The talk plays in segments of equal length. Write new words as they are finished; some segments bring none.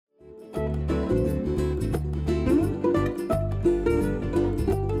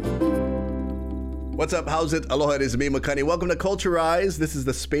What's up? How's it? Aloha, it is me, Makani. Welcome to Culturize. This is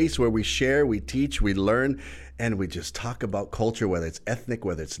the space where we share, we teach, we learn, and we just talk about culture, whether it's ethnic,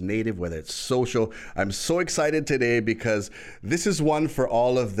 whether it's native, whether it's social. I'm so excited today because this is one for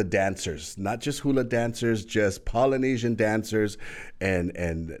all of the dancers, not just hula dancers, just Polynesian dancers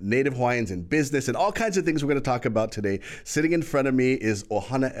and Native Hawaiians in business and all kinds of things we're going to talk about today. Sitting in front of me is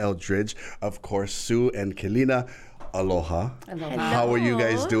Ohana Eldridge, of course, Sue and Kelina. Aloha. Aloha. How are you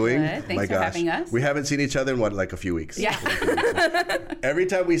guys doing? Good. Thanks for having us. We haven't seen each other in like a few weeks. Yeah. Every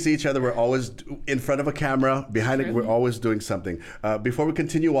time we see each other, we're always in front of a camera. Behind it, we're always doing something. Before we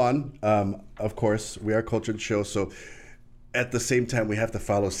continue on, of course, we are a cultured show, so at the same time, we have to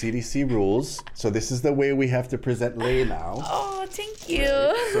follow CDC rules. So this is the way we have to present lei now. Oh, thank you.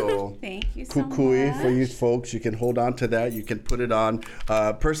 So thank you so kukui much. for you folks. You can hold on to that. You can put it on.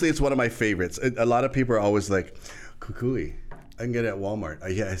 Personally, it's one of my favorites. A lot of people are always like, kukui, I can get it at Walmart.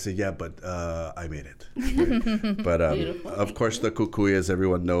 Yeah, I said, yeah, but I made it. Right? But of course, the kukui, as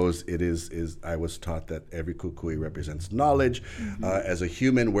everyone knows, it is. I was taught that every kukui represents knowledge. As a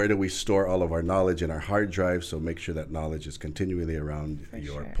human, where do we store all of our knowledge? In our hard drive. So make sure that knowledge is continually around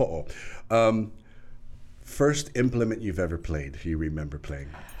your po'o. First implement you've ever played, if you remember playing.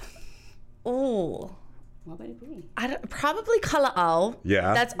 Oh. What would it be? Probably kala'au.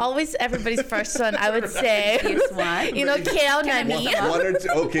 Yeah. That's always everybody's first one, I would say. Here's one. You know, keao nani. One or two.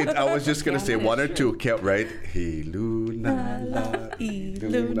 Okay, I was just gonna say one or two. Kept right. Hiluna la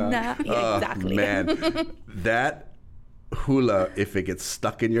Iluna. Yeah, exactly. Man, that hula, if it gets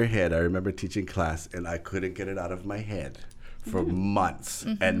stuck in your head, I remember teaching class and I couldn't get it out of my head for months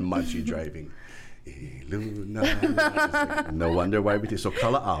and months. You driving. Iluna. No wonder why we do. So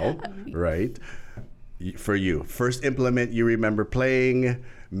kala'au, right? For you, first implement you remember playing,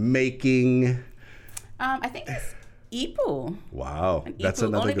 making. I think it's ipu. Wow, that's Ipu,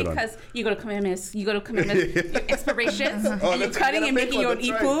 another only good one. because you go to Kamehameha expirations, and you're that's cutting and making your own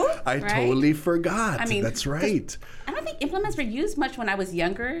ipu. Right. I right? totally forgot. I mean, that's right. I don't think implements were used much when I was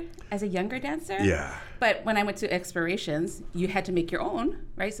younger, as a younger dancer. Yeah. But when I went to expirations, you had to make your own,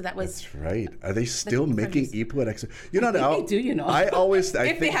 right? So that was. That's right. Are they still making ipu at You know, They do, you know. I always.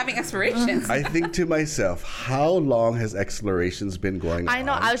 if they're having expirations. I think to myself, how long has explorations been going on? I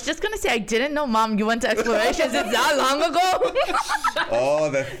know. I was just going to say, I didn't know, Mom, you went to explorations. It's that long ago.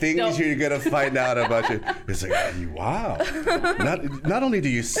 Oh, the things you're going to find out about you. It's like, wow. Not only do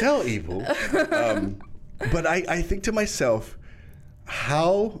you sell ipu, but I think to myself,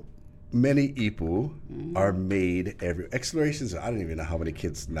 how many ipu are made every explorations? I don't even know how many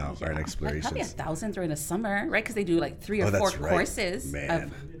kids now are in explorations. Probably 1,000 during the summer, right? Because they do like 3 or 4 that's right. courses Man.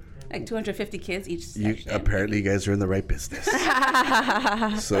 of like 250 kids each session. Apparently, you guys are in the right business.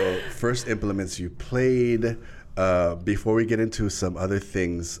 So, first implements you played. Before we get into some other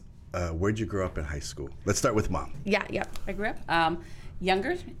things, where'd you grow up in high school? Let's start with Mom. Yeah. I grew up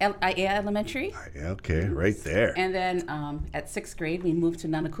younger, Ia Elementary. Okay, right there. And then at 6th grade, we moved to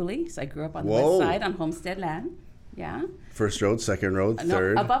Nanakuli. So I grew up on the Whoa. west side on Homestead land. Yeah. First road, second road, No,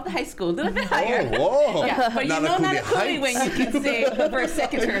 third. above the high school, a little bit higher. Whoa. Yeah, but you know Nanakuli when you can say first,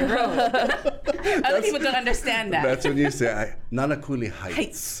 second, third road. Other people don't understand that. That's when you say Nanakuli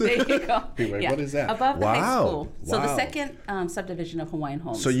Heights. There you go. You're like, Yeah. what is that? Above the high school. So Wow. the second subdivision of Hawaiian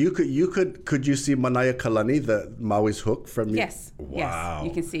Homes. So could you see Manaya Kalani, the Maui's Hook from you? Yes. Wow. Yes.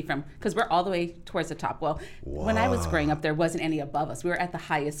 You can see from, because we're all the way towards the top. Well, when I was growing up, there wasn't any above us. We were at the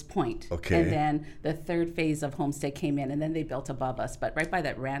highest point. Okay. And then the third phase of Homestead came in, and then they built above us, but right by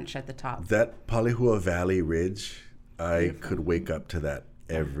that ranch at the top. That Palihua Valley Ridge, I could wake up to that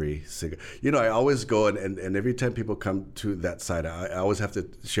every single. You know, I always go and every time people come to that side, I always have to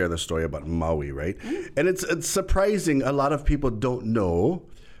share the story about Maui, right? And it's surprising. A lot of people don't know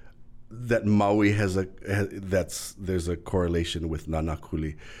that Maui there's a correlation with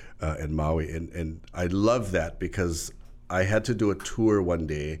Nanakuli and Maui, and I love that because I had to do a tour one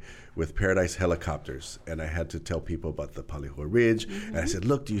day with Paradise Helicopters, and I had to tell people about the Palihua Ridge. And I said,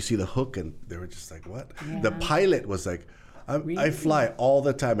 look, do you see the hook? And they were just like, what? Yeah. The pilot was like, I fly all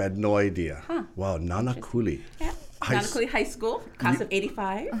the time. I had no idea. Wow, Nanakuli. Yeah. Nanakuli High School, class of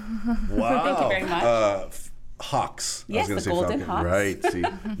 85. Wow. Thank you very much. Hawks. Yes, I was the gonna Golden say Hawks. Right, see.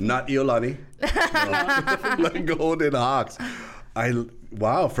 Not Iolani. No. The Golden Hawks.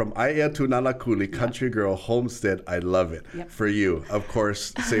 Wow, from Aia to Nanakuli, Country Girl, Homestead, I love it. Yep. For you, of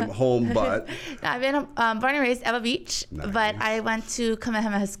course, same home, but... I've been born and raised Eva Beach, Nice. but I went to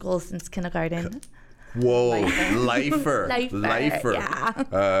Kamehameha School since kindergarten. Whoa, Lifer. Lifer, yeah.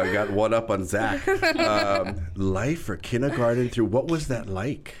 Got one up on Zach. Lifer, kindergarten through, what was that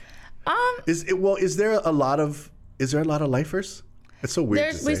like? Is there a lot of lifers? It's so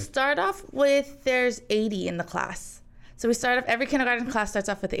weird to We say. start off with, there's 80 in the class. So we start off, every kindergarten class starts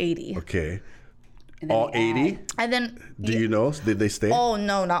off with 80. Okay. And then All we add. 80? And then, Do you know? Did they stay? oh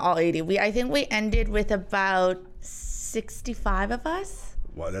no, not all 80. I think we ended with about 65 of us.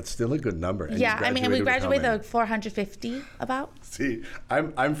 Wow, that's still a good number. And you Yeah, I mean, and we graduated with how graduated like 450 about. many? See,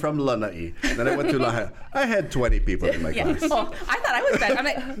 I'm from Lanai. Then I went to Lahaina. I had 20 people in my Yeah. class. Oh, I thought I was better. I'm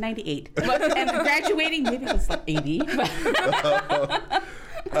like 98. But, and graduating, maybe it was like 80.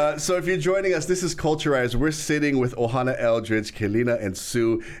 So if you're joining us, this is Culturized. We're sitting with Ohana Eldridge, Kelina, and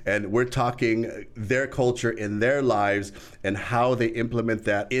Sue, and we're talking their culture in their lives and how they implement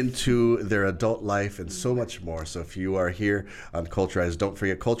that into their adult life and so much more. So if you are here on Culturized, don't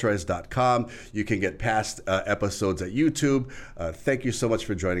forget culturized.com. You can get past episodes at YouTube. Thank you so much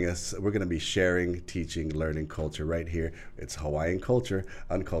for joining us. We're going to be sharing, teaching, learning culture right here. It's Hawaiian culture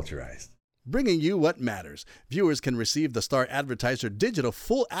on Culturized. Bringing you what matters. Viewers can receive the Star Advertiser Digital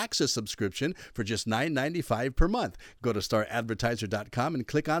Full Access subscription for just $9.95 per month. Go to staradvertiser.com and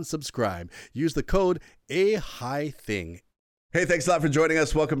click on subscribe. Use the code AHITHING. Hey, thanks a lot for joining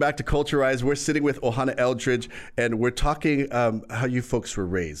us. Welcome back to Culturized. We're sitting with Ohana Eldridge, and we're talking how you folks were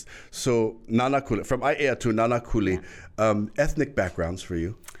raised. So, Nanakuli, from Aiea to Nanakuli, ethnic backgrounds for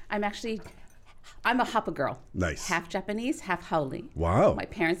you. I'm a Hapa girl. Nice. Half Japanese, half Haole. Wow. My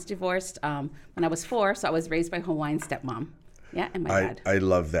parents divorced when I was 4, so I was raised by Hawaiian stepmom. Yeah, and my dad. I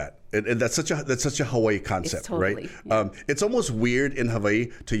love that. And that's such a Hawaii concept, totally, right? yeah. It's almost weird in Hawaii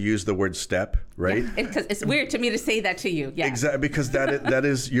to use the word step, right? Because it's weird to me to say that to you. Yeah. Exactly, because that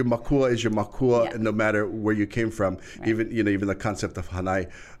is your makua is your makua, Yeah. no matter where you came from. Right. Even the concept of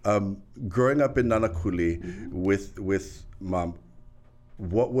hanai. Growing up in Nanakuli with mom,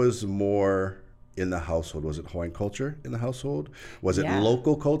 what was more in the household? Was it Hawaiian culture in the household? Was it Yeah.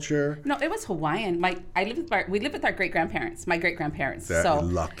 local culture? No, it was Hawaiian. We lived with our great grandparents, my great grandparents. That So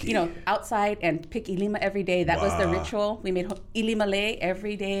lucky. outside and pick ilima every day. That was the Wow. ritual. We made ilima lei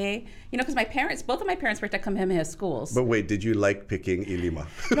every day. Because both of my parents worked at Kamehameha schools. But wait, did you like picking ilima?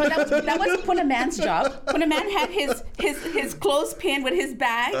 No, that was Punaman's job. Punaman had his clothespin with his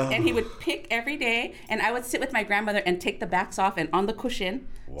bag, and he would pick every day. And I would sit with my grandmother and take the backs off and on the cushion.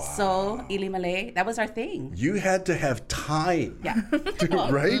 Wow. So ilimale, that was our thing. You had to have time. Yeah.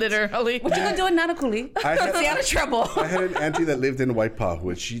 Right? Literally. What you gonna do in Nanakuli? Stay out of trouble. I had an auntie that lived in Waipahu,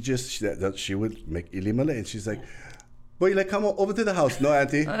 and she would make ilimale, and she's like, "Boy, like come over to the house." No,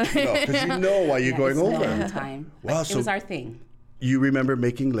 auntie, no, because you know why you're going It's over. a long time. Wow, But so it was our thing. you remember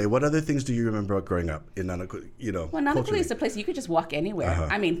making lei. What other things do you remember growing up in Nanakuli? Well, Nanakuli culturally? is a place you could just walk anywhere.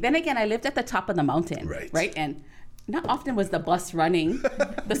 I mean, then again, I lived at the top of the mountain, Right. And not often was the bus running,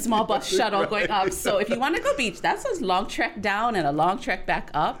 the small bus shuttle going up. So if you want to go beach, that's a long trek down and a long trek back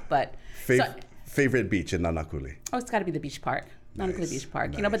up. But Favorite beach in Nanakuli? it's got to be the beach park. Nanakuli Nice, Beach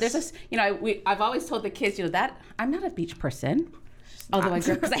Park. nice. But there's this, I've always told the kids, that I'm not a beach person. Although I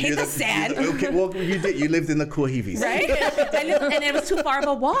grew up, because I hate the sand. Okay, well, you did. You lived in the Kuahivis. Right? And it was too far of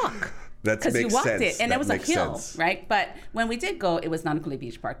a walk. That Because you makes walked sense. it, and That it was a makes hill, sense. right? But when we did go, it was Nanakuli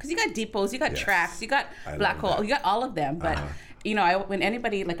Beach Park. Because you got depots, you got Yes. tracks, you got I Black love Hole, that. you got all of them. But, when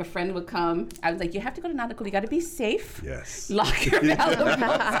anybody, like a friend would come, I was like, you have to go to Nanakuli, you got to be safe. Yes. Lock your valuables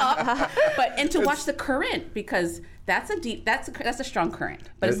up. And to watch the current, because that's a strong current.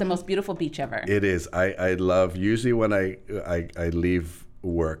 But it's the most beautiful beach ever. It is. I love, usually when I leave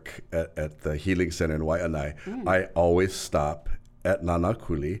work at the healing center in Waianae, I always stop at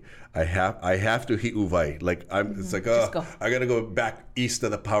Nanakuli. I have to hi'uvai. Like it's like go. I gotta go back east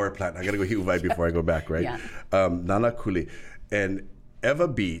of the power plant. I gotta go hi'uvai before I go back, right? Yeah. Nanakuli and Eva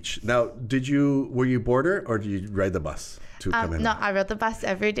Beach. Now, were you boarder or did you ride the bus to Kamehameha? No, I rode the bus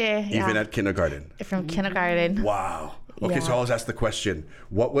every day. Even at kindergarten. From kindergarten. Wow. Okay, so Yeah. I always ask the question: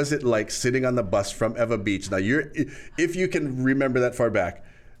 what was it like sitting on the bus from Eva Beach? Now, if you can remember that far back,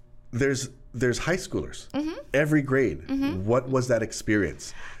 there's high schoolers, every grade. What was that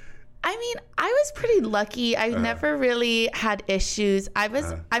experience? I mean, I was pretty lucky. I never really had issues.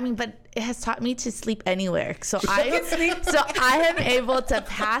 But it has taught me to sleep anywhere. So I am able to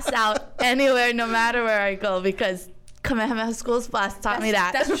pass out anywhere, no matter where I go, because Kamehameha School's bus taught me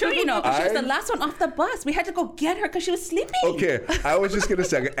that. That's true, she was the last one off the bus. We had to go get her because she was sleeping. Okay, I was just gonna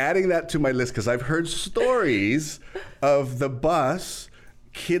say, adding that to my list because I've heard stories of the bus.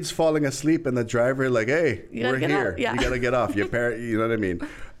 Kids falling asleep and the driver like, "Hey, we're get here. off, yeah. You gotta get off." Your parent, you know what I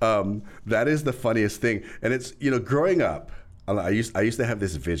mean? That is the funniest thing. And it's growing up, I used to have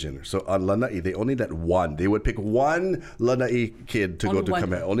this vision. So on Lanai, they only let one. They would pick one Lanai kid to Only go to one.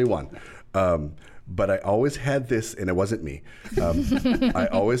 Kamehameha. Only one. But I always had this, and it wasn't me. I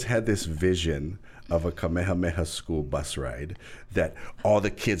always had this vision of a Kamehameha school bus ride that all the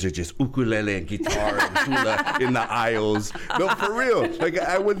kids are just ukulele and guitar and hula in the aisles. No, for real. Like,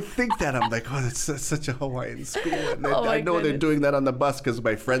 I would think that. I'm like, oh, that's such a Hawaiian school. And I know they're doing that on the bus because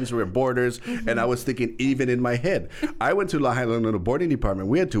my friends were in boarders. And I was thinking, even in my head, I went to Lahaina boarding department.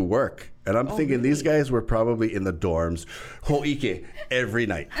 We had to work. And I'm thinking these guys were probably in the dorms, ho'ike every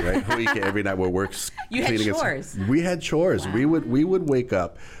night, right? Ho'ike every night where work's You cleaning. had chores. We had chores. Wow. We would wake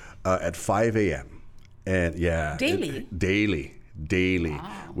up at 5 a.m. And daily.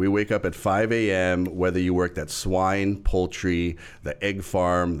 Wow. We wake up at 5 a.m. whether you worked at swine, poultry, the egg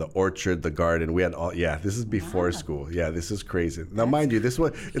farm, the orchard, the garden. We had all. Yeah, this is before school. Yeah, this is crazy. Now, mind you, this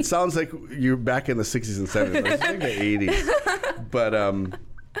one it sounds like you're back in the 60s and 70s. It's like the 80s. But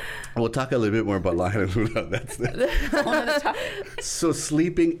we'll talk a little bit more about Lahaina hula. That's so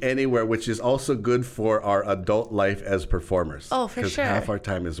sleeping anywhere, which is also good for our adult life as performers. Oh, for sure. Because half our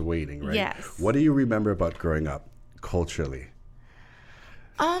time is waiting, right? Yes. What do you remember about growing up culturally?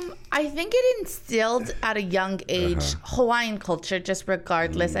 I think it instilled at a young age Hawaiian culture, just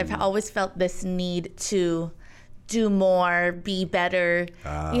regardless. I've always felt this need to do more, be better.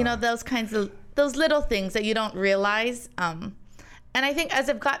 You know, those little things that you don't realize. And I think as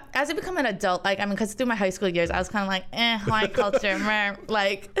I become an adult, because through my high school years, I was kind of like, Hawaiian culture, meh,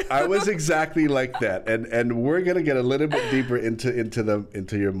 like. I was exactly like that, and we're gonna get a little bit deeper into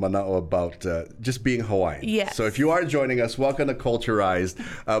your mana'o about just being Hawaiian. Yes. So if you are joining us, welcome to Culturized.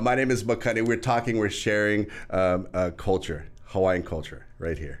 My name is Makani. We're sharing culture, Hawaiian culture,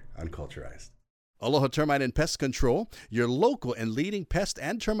 right here on Culturized. Aloha Termite and Pest Control, your local and leading pest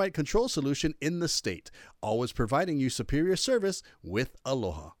and termite control solution in the state. Always providing you superior service with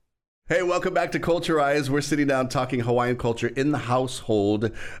Aloha. Hey, welcome back to Culturized. We're sitting down talking Hawaiian culture in the household,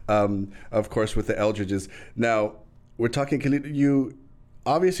 of course, with the Eldridges. Now, we're talking, you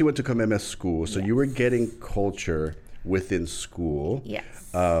obviously went to Kamehameha school, so you were getting culture within school. Yes.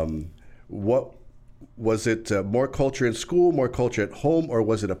 What was it more culture in school, more culture at home, or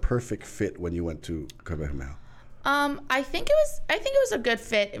was it a perfect fit when you went to Kamehameha? I think it was a good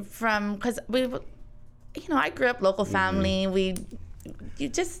fit because I grew up local family. You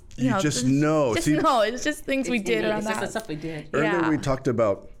just know. It's just things we did around that. It's just the stuff we did. Earlier we talked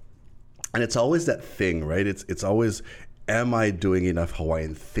about, and it's always that thing, right? It's always, am I doing enough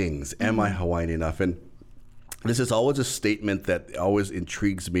Hawaiian things? Am I Hawaiian enough? And this is always a statement that always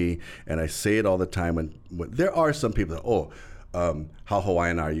intrigues me, and I say it all the time when there are some people that, how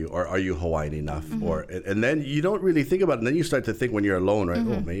Hawaiian are you? Or are you Hawaiian enough? Or and then you don't really think about it, and then you start to think when you're alone, right?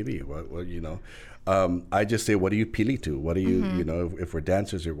 Oh, maybe. Well, I just say, what do you pili to? What do you, if we're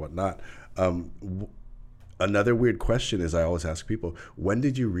dancers or whatnot? Another weird question is I always ask people, when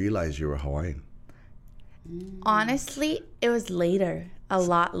did you realize you were Hawaiian? Honestly, it was later. A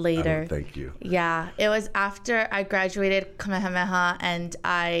lot later. Thank you. Yeah, it was after I graduated Kamehameha, and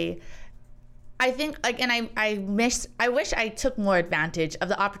I think I wish I took more advantage of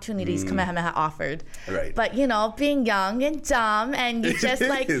the opportunities Kamehameha offered. Right. But being young and dumb, and you just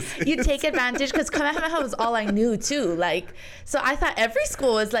you take advantage because Kamehameha was all I knew too. So I thought every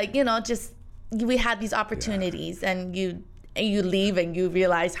school was just we had these opportunities, and you leave and you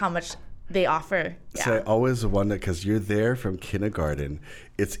realize how much they offer. Yeah. So I always wonder, because you're there from kindergarten,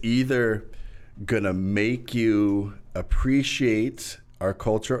 it's either gonna make you appreciate our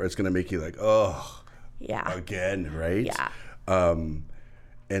culture, or it's gonna make you like, oh, yeah, again, right? Yeah.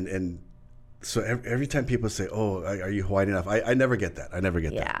 And so every time people say, oh, are you Hawaiian enough? I never get that. I never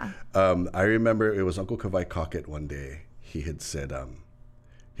get that. I remember it was Uncle Kawai Cockett one day. He had said,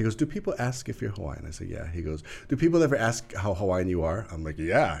 he goes, do people ask if you're Hawaiian? I said, yeah. He goes, do people ever ask how Hawaiian you are? I'm like,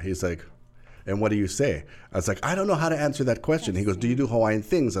 yeah. He's like, and what do you say? I was like, I don't know how to answer that question. He goes, do you do Hawaiian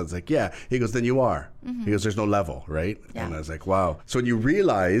things? I was like, yeah. He goes, then you are. He goes, there's no level, right? Yeah. And I was like, wow. So when you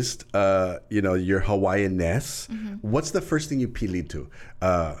realized, your Hawaiian-ness, what's the first thing you pili to?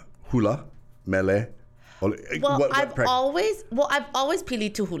 Hula, mele? Well, I've always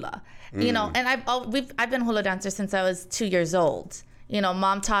pili to hula, and I've been hula dancer since I was 2 years old.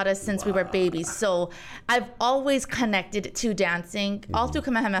 Mom taught us since we were babies. So I've always connected to dancing. All through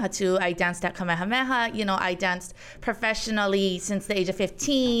Kamehameha too. I danced at Kamehameha. I danced professionally since the age of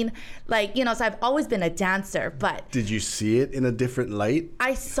 15. So I've always been a dancer. But did you see it in a different light?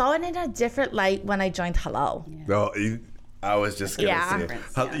 I saw it in a different light when I joined Halau. Yeah. Oh, I was just gonna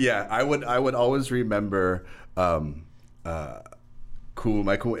say. Yeah, I would always remember my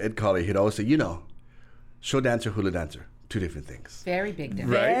cool Ed Colley. He'd always say, show dancer, hula dancer. Two different things. Very big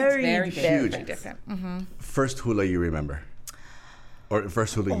difference. Right? Very huge. different. First hula you remember? Or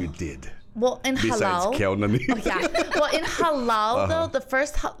first hula you did? Well, in Besides halal. Keonani. Oh, yeah. Well, in halal though, the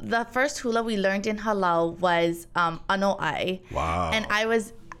first hula we learned in halal was ano'ai. Wow.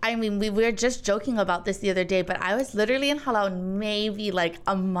 And we were just joking about this the other day, but I was literally in halal maybe like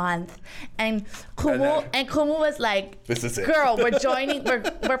a month, and Kumu was like, This is it. "Girl,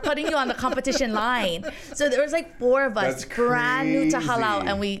 we're putting you on the competition line." So there was like 4 of us, That's brand new to halal, crazy.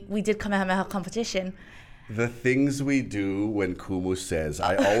 and we did Kamehameha competition. The things we do when Kumu says.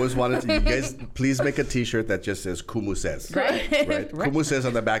 I always wanted to. You guys, please make a T-shirt that just says Kumu says. Right. Right. Kumu says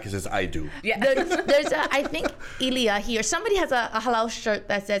on the back. It says I do. Yeah. There's I think Ilahi or somebody has a halal shirt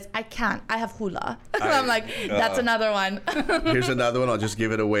that says I can't, I have hula. And I'm like, that's another one. Here's another one. I'll just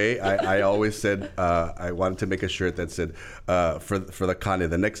give it away. I always said I wanted to make a shirt that said for the Kane.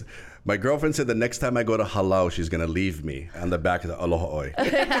 My girlfriend said the next time I go to halal, she's gonna leave me. On the back of the aloha oi.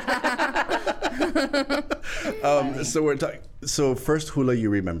 So we're talking. So first hula you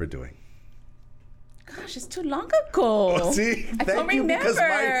remember doing? Gosh, it's too long ago. See, I thank don't you because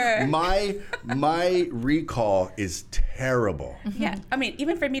remember. my recall is terrible. Yeah, I mean,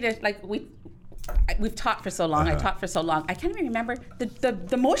 even for me to like we've taught for so long. I taught for so long. I can't even remember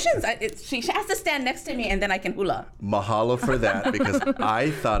the motions. She has to stand next to me, and then I can hula. Mahalo for that because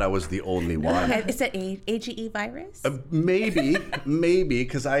I thought I was the only one. Is it AGE virus? Maybe,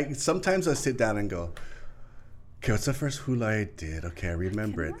 because sometimes I sit down and go, okay, what's the first hula I did? Okay, I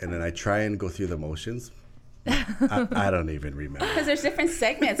remember it, and then I try and go through the motions. I don't even remember. Because there's different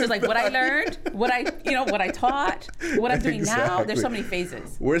segments. There's like what I learned, what I taught, what I'm doing now. There's so many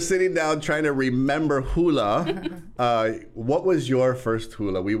phases. We're sitting down trying to remember hula. What was your first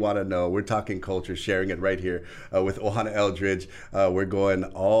hula? We want to know. We're talking culture, sharing it right here with Ohana Eldridge. We're going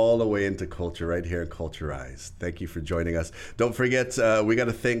all the way into culture right here in Culturized. Thank you for joining us. Don't forget, we got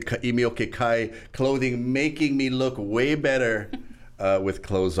to thank Kaimi Okekai Clothing, making me look way better with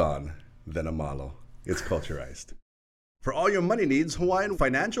clothes on than a malo. It's Culturized. For all your money needs, Hawaiian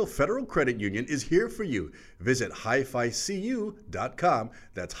Financial Federal Credit Union is here for you. Visit hificu.com.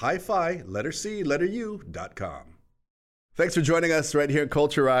 That's hi-fi, letter C, letter U.com. Thanks for joining us right here in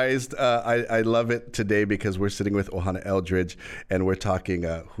Culturized. I love it today because we're sitting with Ohana Eldridge and we're talking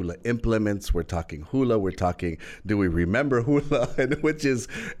hula implements. We're talking hula. We're talking, do we remember hula? Do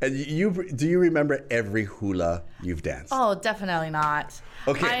you remember every hula you've danced? Oh, definitely not.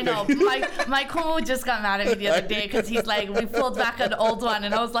 Okay. I know. My Kumu just got mad at me the other day because he's like, we pulled back an old one,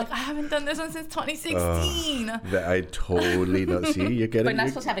 and I was like, I haven't done this one since 2016. I totally know. See, you're getting. But not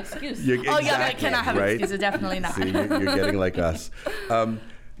supposed to have excuse. Yeah, I cannot have excuses. Definitely not. See, you're getting like us.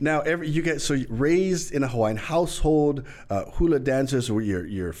 Now, you get raised in a Hawaiian household, hula dancers.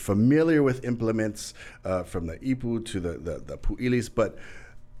 You're familiar with implements from the ipu to the pu'ilis, but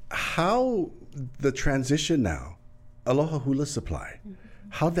how the transition now, Aloha Hula Supply,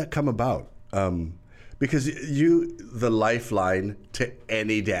 how'd that come about? Because the lifeline to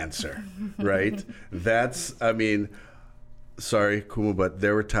any dancer, right? Sorry, Kumu, but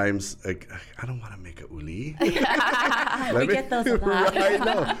there were times like, I don't want to make a uli. We get those a lot. Right,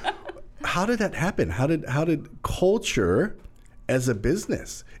 no. How did that happen? How did culture as a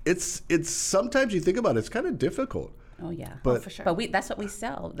business? It's sometimes you think about it, it's kind of difficult. Oh yeah, but for sure. But that's what we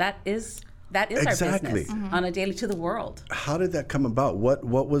sell. That is Exactly. our business on a daily to the world. How did that come about? What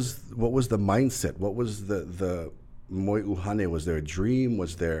was the mindset? What was the moi uhane? Was there a dream?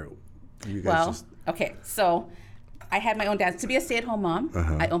 Was there you guys okay, so I had my own dance. To be a stay-at-home mom,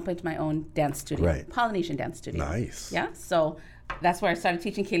 I opened my own dance studio, Right. Polynesian dance studio. Nice. Yeah, so that's where I started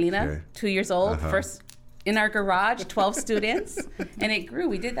teaching Kelina, 2 years old. First in our garage, 12 students, and it grew.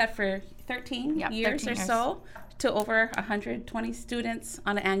 We did that for 13 years 13 or years. so, to over 120 students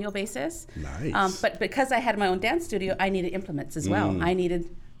on an annual basis. Nice. But because I had my own dance studio, I needed implements as well. I needed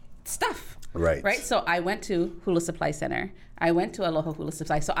stuff. Right. Right. So I went to Hula Supply Center. I went to Aloha Hula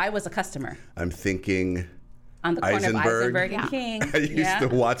Supply. So I was a customer I'm thinking on the corner Eisenberg. of Eisenberg and King. I used to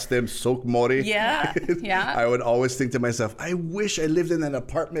watch them soak mori. Yeah, yeah. I would always think to myself, I wish I lived in that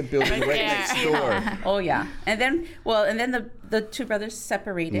apartment building right next door. Oh yeah. And then the two brothers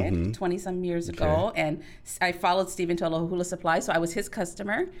separated 20 some years ago, and I followed Stephen to Aloha Hula Supply, so I was his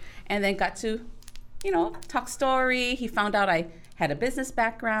customer, and then got to, talk story. He found out I had a business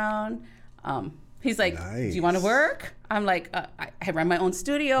background. He's like, Nice. do you want to work? I'm like, I run my own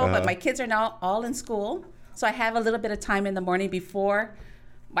studio, but my kids are now all in school. So I have a little bit of time in the morning before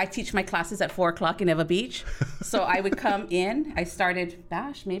I teach my classes at 4:00 in Eva Beach. So I would come in. I started,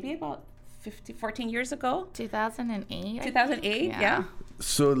 maybe about 14 years ago. 2008. 2008, yeah.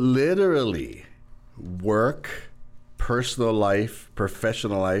 So literally, work, personal life,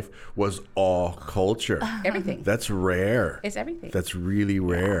 professional life was all culture. Everything. That's rare. It's everything. That's really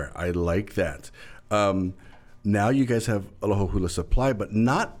rare. I like that. Now you guys have Aloha Hula Supply, but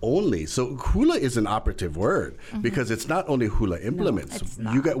not only. So hula is an operative word because it's not only hula implements. it's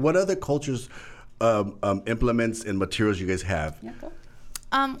not. You got what other cultures, implements and materials you guys have? Yeah, go.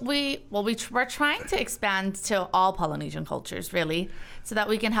 We're trying to expand to all Polynesian cultures, really, so that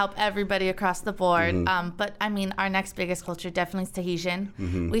we can help everybody across the board. But I mean, our next biggest culture definitely is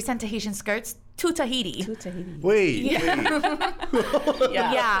Tahitian. We send Tahitian skirts to Tahiti. To Tahiti. Wait. Yeah,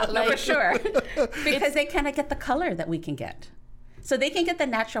 No, like for sure. Because they cannot get the color that we can get. So they can get the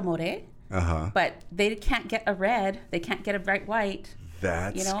natural more, but they can't get a red. They can't get a bright white.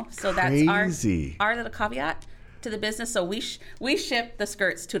 That's So crazy. that's our little caveat to the business. So we ship the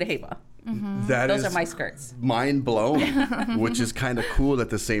skirts to the Heva. Those are my skirts. Mind blown, which is kind of cool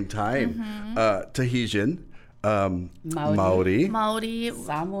at the same time. Tahitian, Maori.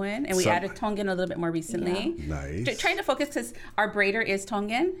 Samoan, and we added Tongan a little bit more recently. Nice. Trying to focus because our braider is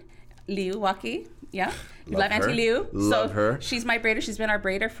Tongan, Liu Waki. Yeah, Love Auntie her. Liu. Love her. She's my braider. She's been our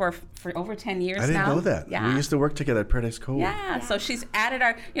braider for over 10 years now. I didn't know that. Yeah. We used to work together at Paradise Cove. Yeah, so she's added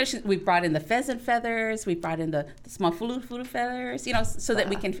our, we brought in the pheasant feathers, we brought in the small fulu feathers, so that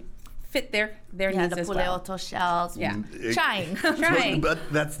we can fit their needs the as well. puleoto shells. Yeah. Trying. But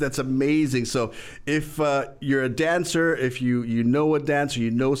that's amazing. So if you're a dancer, if you know a dancer,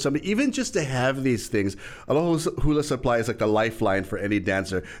 you know somebody, even just to have these things, Aloha Hula Supply is like the lifeline for any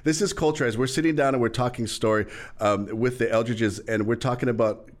dancer. This is Culturized. We're sitting down and we're talking story with the Eldridges, and we're talking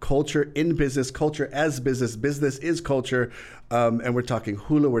about culture in business, culture as business, business is culture. And we're talking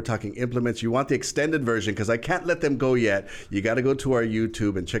hula, we're talking implements. You want the extended version because I can't let them go yet. You got to go to our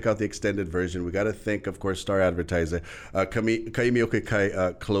YouTube and check out the extended version. We got to thank, of course, Star Advertiser, Kaimioke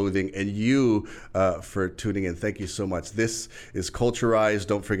Kai Clothing, and you for tuning in. Thank you so much. This is Culturized.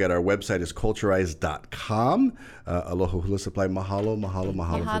 Don't forget our website is culturized.com. Aloha Hula Supply.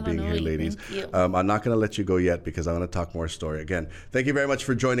 Mahalo for being here, ladies. Thank you. I'm not going to let you go yet because I want to talk more story. Again, thank you very much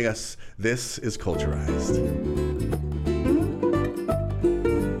for joining us. This is Culturized.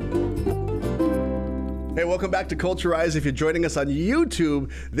 Hey, welcome back to Culturized. If you're joining us on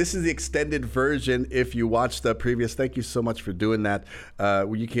YouTube, this is the extended version. If you watched the previous, thank you so much for doing that.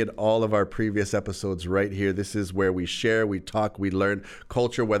 You can get all of our previous episodes right here. This is where we share, we talk, we learn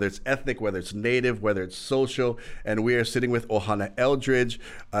culture, whether it's ethnic, whether it's native, whether it's social. And we are sitting with Ohana Eldridge.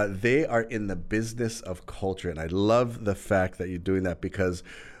 They are in the business of culture. And I love the fact that you're doing that because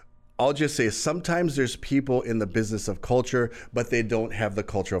I'll just say sometimes there's people in the business of culture, but they don't have the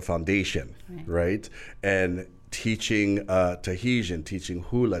cultural foundation, right? And teaching Tahitian, teaching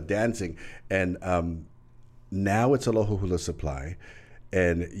hula, dancing. And now it's Aloha Hula Supply.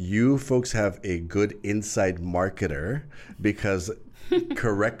 And you folks have a good inside marketer because,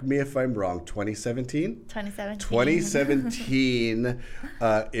 correct me if I'm wrong, 2017? 2017.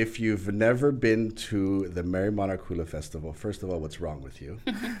 If you've never been to the Merry Monarch Hula Festival, first of all, what's wrong with you?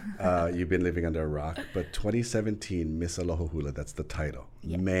 You've been living under a rock. But 2017 Miss Aloha Hula, that's the title.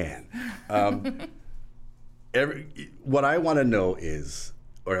 Yeah. Man. What I want to know is,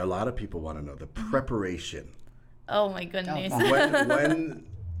 or a lot of people want to know, the preparation. Oh my goodness.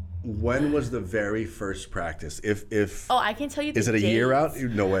 When was the very first practice? If I can tell you the Is it a dates. year out?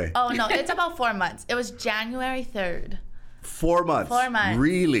 No way. Oh no, it's about 4 months. It was January 3rd. 4 months? 4 months.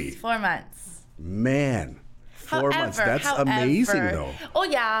 Really? 4 months. Man. 4 months. That's However, amazing though. Oh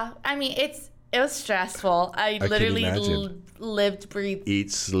yeah. I mean, it was stressful. I literally imagine. lived, breathed,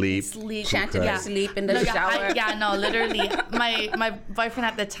 Eat, sleep. Chanted your sleep in the shower. Literally. My boyfriend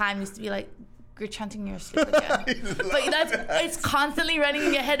at the time used to be like, "You're chanting your sleep again." But it's constantly running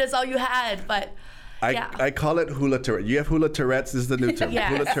in your head. That's all you had. But I call it hula Tourette's. You have hula Tourette's. This is the new term.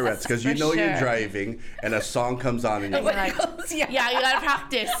 Yes, hula Tourette's. Because you for know you're sure. driving and a song comes on and you're you're like, like, you gotta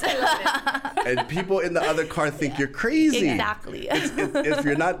practice. and people in the other car think you're crazy. Exactly. If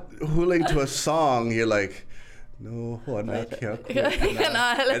you're not hulaing to a song, you're like, no, and then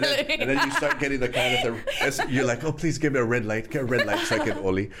you start getting the kind of you're like, oh, please give me a red light. Get a red light so I can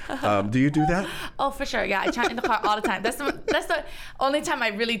Oli. Do you do that? Oh, for sure. Yeah, I chant in the car all the time. That's the only time I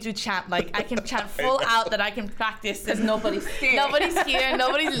really do chant. Like, I can chant full out that I can practice. Because nobody's here. Nobody's here.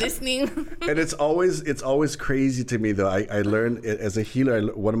 Nobody's listening. And it's always crazy to me, though. I learned, as a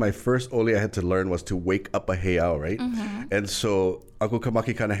healer, one of my first Oli I had to learn was to wake up a heiau, right? Mm-hmm. And so Uncle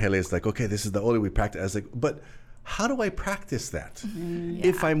Kamaki Kanahele is like, okay, this is the Oli we practice. I was like, but how do I practice that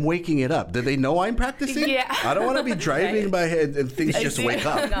if I'm waking it up? Do they know I'm practicing? Yeah. I don't want to be driving my head and things just wake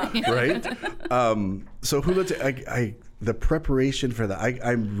up, right? So hula, the preparation for that.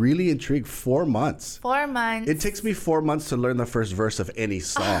 I'm really intrigued. 4 months. 4 months. It takes me 4 months to learn the first verse of any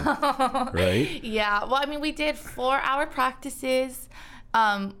song, right? Yeah. Well, I mean, we did 4-hour practices. We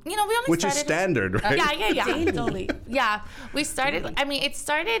only Which started, is standard, right? Yeah, totally. Yeah, we started. I mean, it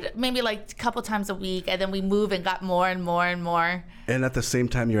started maybe like a couple times a week, and then we moved and got more and more and more. And at the same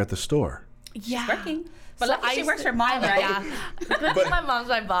time, you're at the store. Yeah, Working. But luckily she works for mom, right? Yeah, but my mom's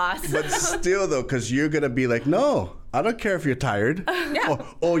my boss. But still, though, because you're gonna be like, no, I don't care if you're tired. Yeah.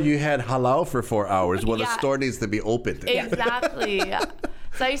 Oh, you had halal for 4 hours. Well, the Yeah. store needs to be open. Exactly.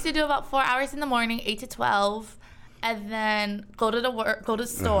 So I used to do about 4 hours in the morning, 8 to 12. And then go to the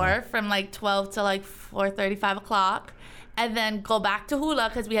store from like 12 to like 4:30, 5 o'clock. And then go back to hula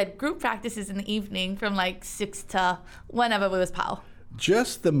because we had group practices in the evening from like 6 to whenever it was POW.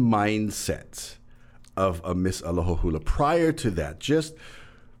 Just the mindset of a Miss Aloha Hula prior to that,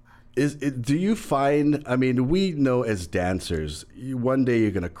 do you find, I mean, we know as dancers, one day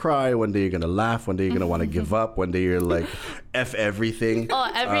you're going to cry, one day you're going to laugh, one day you're going to want to give up, one day you're like, F everything. Oh,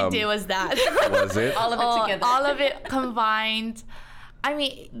 every day was that. Was it? All of it together. All of it combined. I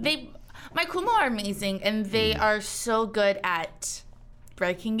mean, my kumu are amazing, and they are so good at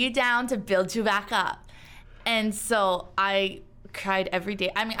breaking you down to build you back up. And so I cried every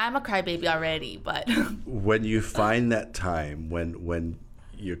day. I mean, I'm a crybaby already, but When you find that time, when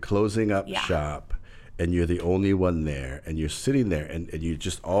you're closing up shop and you're the only one there and you're sitting there and you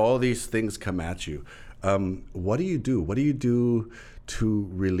just, all these things come at you. What do you do? What do you do to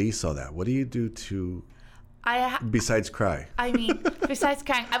release all that? What do you do to, besides cry? I mean, besides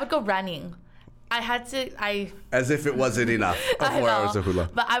crying, I would go running. As if it wasn't enough of 4 hours of hula.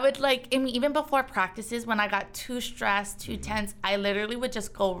 But I would even before practices, when I got too stressed, too tense, I literally would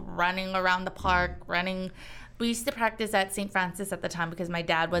just go running around the park, We used to practice at St. Francis at the time because my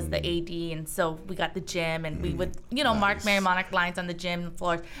dad was the AD, and so we got the gym, and we would, mark Mary Monarch lines on the gym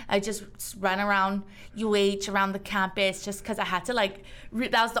floor. I just run around UH, around the campus, just because I had to,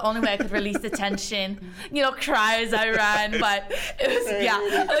 that was the only way I could release the tension, cry as I ran. But it was,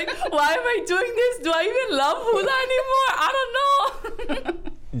 why am I doing this? Do I even love hula anymore? I don't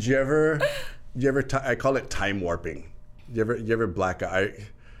know. Do you ever, I call it time warping. You ever black out?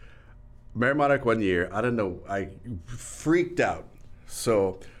 Mary Monarch one year, I don't know, I freaked out.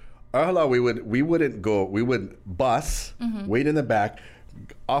 So, we wouldn't go, we would bus, wait in the back,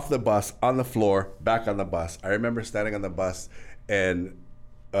 off the bus, on the floor, back on the bus. I remember standing on the bus and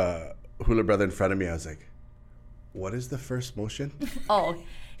hula brother in front of me, I was like, what is the first motion? Oh,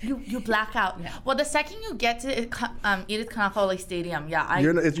 you black out. Yeah. Well, the second you get to Edith Kanakaole Stadium,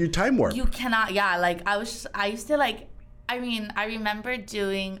 you're time warp. You cannot, I used to I remember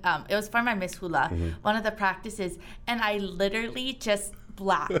doing, it was for my Miss Hula, one of the practices, and I literally just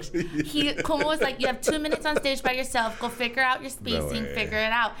blacked. Kumu was like, you have 2 minutes on stage by yourself, go figure out your spacing, figure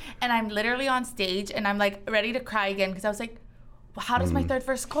it out. And I'm literally on stage, and I'm ready to cry again, because I was like, well, how does my third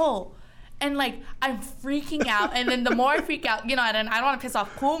verse go? And I'm freaking out, and then the more I freak out, and I don't want to piss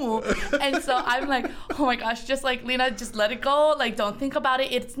off Kumu, and so I'm like, oh my gosh, just Lena, just let it go, don't think about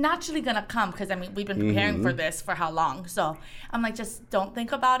it. It's naturally gonna come, because we've been preparing for this for how long? So I'm like, just don't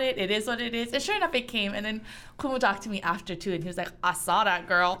think about it. It is what it is. And sure enough, it came, and then Kumu talked to me after too, and he was like, I saw that,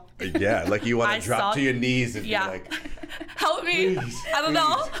 girl. Yeah, you want to drop to your knees and be like, help me. Please, I don't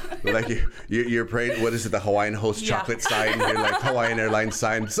know. You're praying, what is it, the Hawaiian Host chocolate sign? You're like, Hawaiian Airlines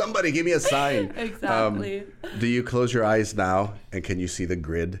sign. Somebody give me a sign. Exactly. Do you close your eyes now and can you see the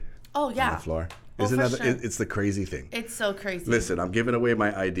grid on the floor? Isn't that it's the crazy thing? It's so crazy. Listen, I'm giving away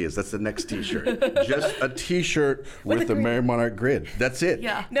my ideas. That's the next T-shirt. Just a T-shirt with the Mary Monarch grid. That's it.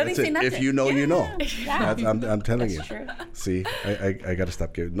 Yeah. No, they say nothing. If you know, you know. Yeah. I'm telling you. True. See, I got to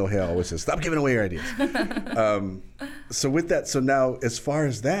stop giving. No, Nohea always says, stop giving away your ideas. So with that, so now as far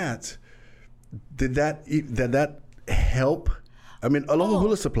as that, did that help? I mean, Aloha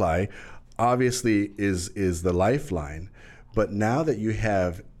Hula Supply obviously is the lifeline, but now that you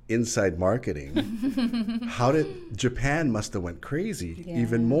have inside marketing, how did Japan must have went crazy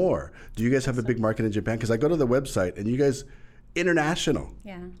even more? Do you guys have a big market in Japan? Because I go to the website and you guys international.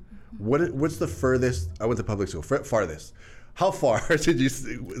 Yeah. What's the furthest? I went to public school. Farthest. How far did you?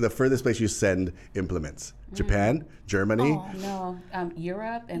 The furthest place you send implements? Japan, Germany. Oh no,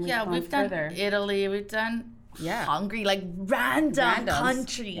 Europe, and we've further. done Italy. We've done Hungary, random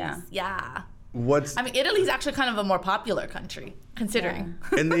countries. Yeah. Italy's actually kind of a more popular country, considering.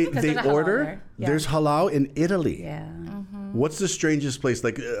 Yeah. And they order. There's halal in Italy. Yeah. Mm-hmm. What's the strangest place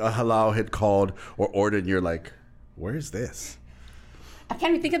a halal had called or ordered? And you're like, where is this? I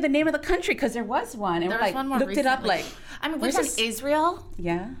can't even think of the name of the country because there was one, and There we was one more looked it up. recently. I mean, we've done Israel.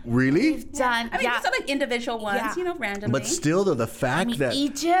 Yeah. Really? We've done. I mean, yeah. these are like individual ones, Yeah. randomly. But still, though, the fact I mean, that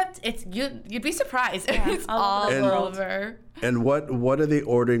Egypt. It's you'd be surprised. It's all over the world. over. and what are they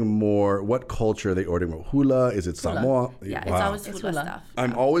ordering more? What culture are they ordering more? Hula? Is it Samoa? Yeah, it's Wow. always hula hula. stuff.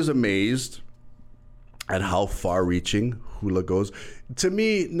 I'm always amazed at how far-reaching hula goes. To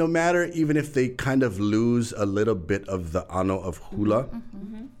me, no matter even if they kind of lose a little bit of the ano of hula,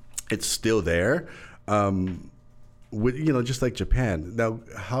 it's still there. With just like Japan. Now,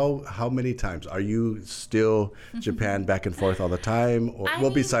 how many times are you still Japan back and forth all the time? Or, I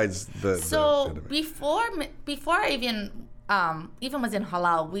mean, besides the pandemic? before I even was in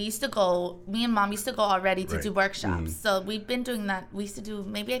halal, we used to go. Me and Mom used to go already to Right. do workshops. So we've been doing that. We used to do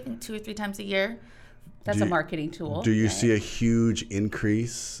maybe I think 2 or 3 times a year. That's Do a you- marketing tool. Do you right? see a huge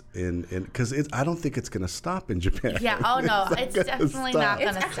increase in because I don't think it's going to stop in Japan. Yeah. Oh no, it's gonna definitely stop. not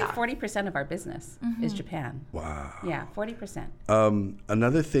It's gonna actually stop. 40% of our business is Japan. Wow. Yeah, 40%.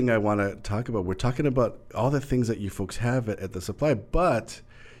 Another thing I want to talk about, we're talking about all the things that you folks have at the supply, but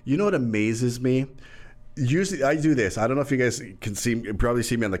you know what amazes me? Usually I do this. I don't know if you guys can probably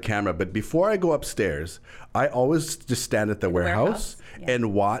see me on the camera, but before I go upstairs, I always just stand at the warehouse yeah.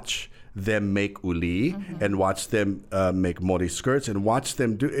 and watch them make uli and watch them make mori skirts and watch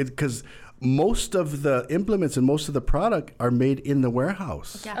them do it because most of the implements and most of the product are made in the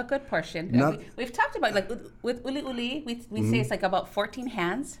warehouse. Yeah. A good portion. Not- We've talked about like with uli uli, we say it's like about 14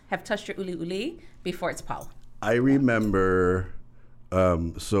 hands have touched your uli uli before it's pau. I remember,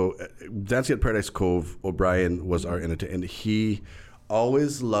 Dancing at Paradise Cove, O'Brien was our entertainer, and he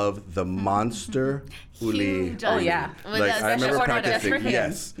always loved the monster uli. Huge. Oh, yeah. With Like the I remember special order practicing. for him.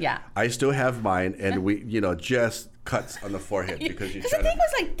 Yes. Yeah. I still have mine, and we, just cuts on the forehead because you're Because the trying thing to.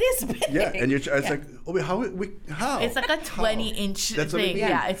 was like this big. Yeah, and it's like, oh wait, how? It's like a 20-inch That's what I thing. mean.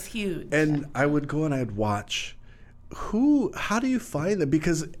 Yeah, it's huge. And I would go and I'd watch. How do you find them?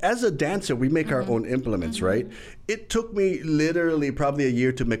 Because as a dancer, we make our own implements, right? It took me literally probably a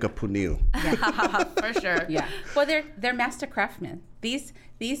year to make a punil. For sure. Yeah. Well, they're master craftsmen. These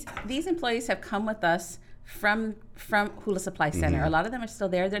employees have come with us from Hula Supply Center. A lot of them are still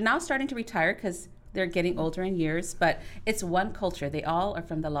there. They're now starting to retire because they're getting older in years. But it's one culture. They all are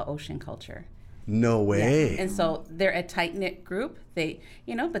from the Laotian culture. No way. And so they're a tight knit group. They,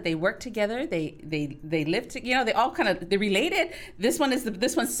 but they work together. They live together. They all they're related. This one is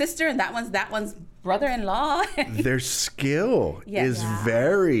this one's sister, and that one's brother-in-law. Their skill Yeah. is Yeah.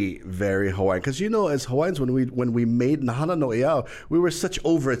 very, very Hawaiian. Because as Hawaiians, when we made Nahana no Eau, we were such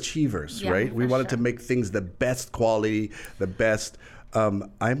overachievers, Yeah, right? We for wanted to sure. make things the best quality, the best.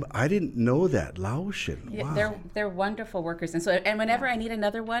 I didn't know that Laotian. Yeah, Wow. they're wonderful workers, and whenever I need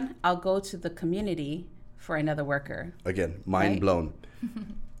another one, I'll go to the community for another worker. Again, mind Right? blown.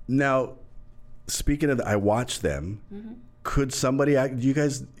 Now, speaking of, I watch them. Could somebody? You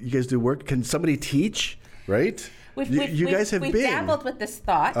guys do work? Can somebody teach? Right? You guys have we've been. dabbled with this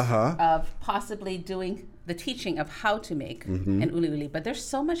thought Uh-huh. of possibly doing the teaching of how to make an uli uli, but there's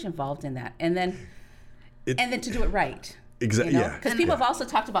so much involved in that, and then to do it right. Exactly. Yeah. Because people have also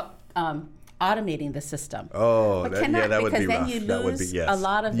talked about automating the system. Oh, But that cannot, would be because then rough. you that would be lose yes. a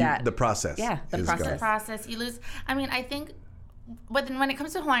lot of that. The process. Yeah, the is process. gone. Process you lose. I mean, I think when it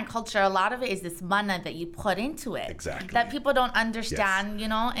comes to Hawaiian culture, a lot of it is this mana that you put into it. Exactly. That people don't understand,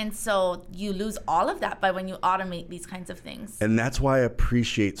 and so you lose all of that by when you automate these kinds of things. And that's why I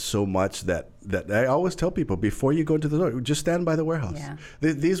appreciate so much that I always tell people before you go into the door, just stand by the warehouse. Yeah.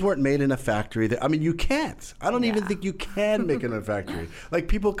 These weren't made in a factory. You can't. I don't even think you can make it in a factory. Like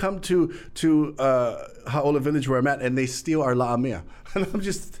people come to Hau'ola Village where I'm at, and they steal our la'amea, and I'm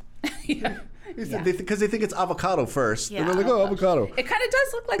just. Because they think it's avocado first, and they're like, "Oh, avocado." It kind of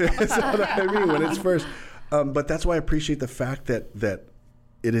does look like That's avocado. what I mean when it's first. But that's why I appreciate the fact that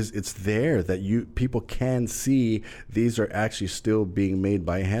it's there, that people can see these are actually still being made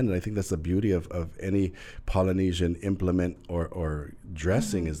by hand, and I think that's the beauty of any Polynesian implement or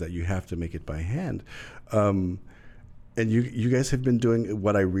dressing is that you have to make it by hand. And you guys have been doing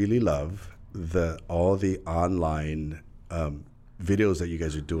what I really love, all the online videos that you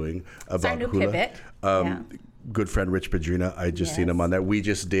guys are doing about our new hula. pivot. Yeah. Good friend Rich Padrina, I just seen Yes. him on that. We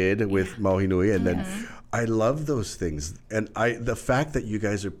just did with Maui Nui, and then I love those things. And the fact that you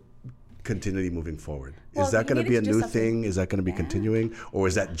guys are continually moving forward, Well, is that we going to be a needed to do new something. thing? Is that going to be continuing, or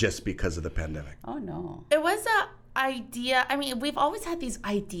is that just because of the pandemic? Oh no. It was a idea. I mean, we've always had these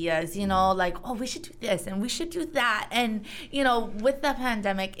ideas, like, oh, we should do this and we should do that. And, with the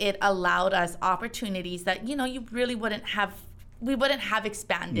pandemic, it allowed us opportunities that, you really wouldn't have we wouldn't have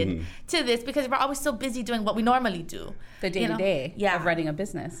expanded to this because we're always so busy doing what we normally do. The day-to-day of running a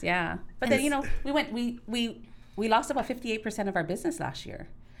business, But then, we lost about 58% of our business last year.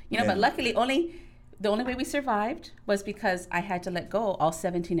 But luckily the only way we survived was because I had to let go all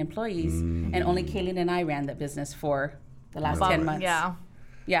 17 employees and only Kaylin and I ran the business for the last 10 months.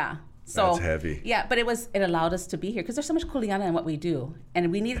 Yeah. So that's heavy. Yeah, but it allowed us to be here because there's so much kuleana in what we do,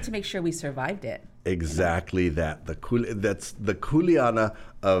 and we needed to make sure we survived it. Exactly that. That's the kuleana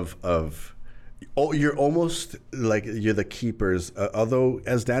of. Oh, you're almost like you're the keepers. Although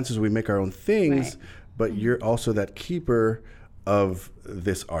as dancers we make our own things, but you're also that keeper of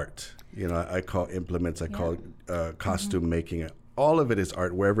this art. I call implements. I call costume making. All of it is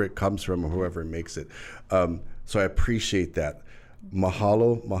art, wherever it comes from or whoever makes it. So I appreciate that.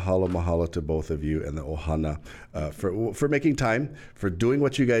 Mahalo, mahalo, mahalo to both of you and the Ohana for making time, for doing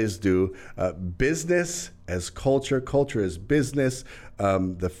what you guys do. Business as culture as business.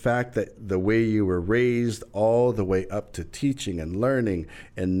 The fact that the way you were raised all the way up to teaching and learning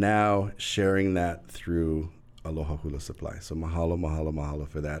and now sharing that through Aloha Hula Supply. So mahalo, mahalo, mahalo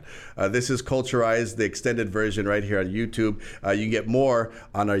for that. This is Culturized, the extended version right here on YouTube. You can get more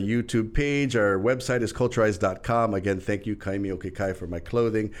on our YouTube page. Our website is culturized.com. Again, thank you, Kaimi Okekai, for my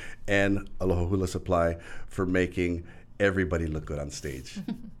clothing, and Aloha Hula Supply for making everybody look good on stage.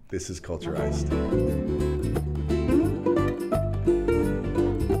 This is Culturized.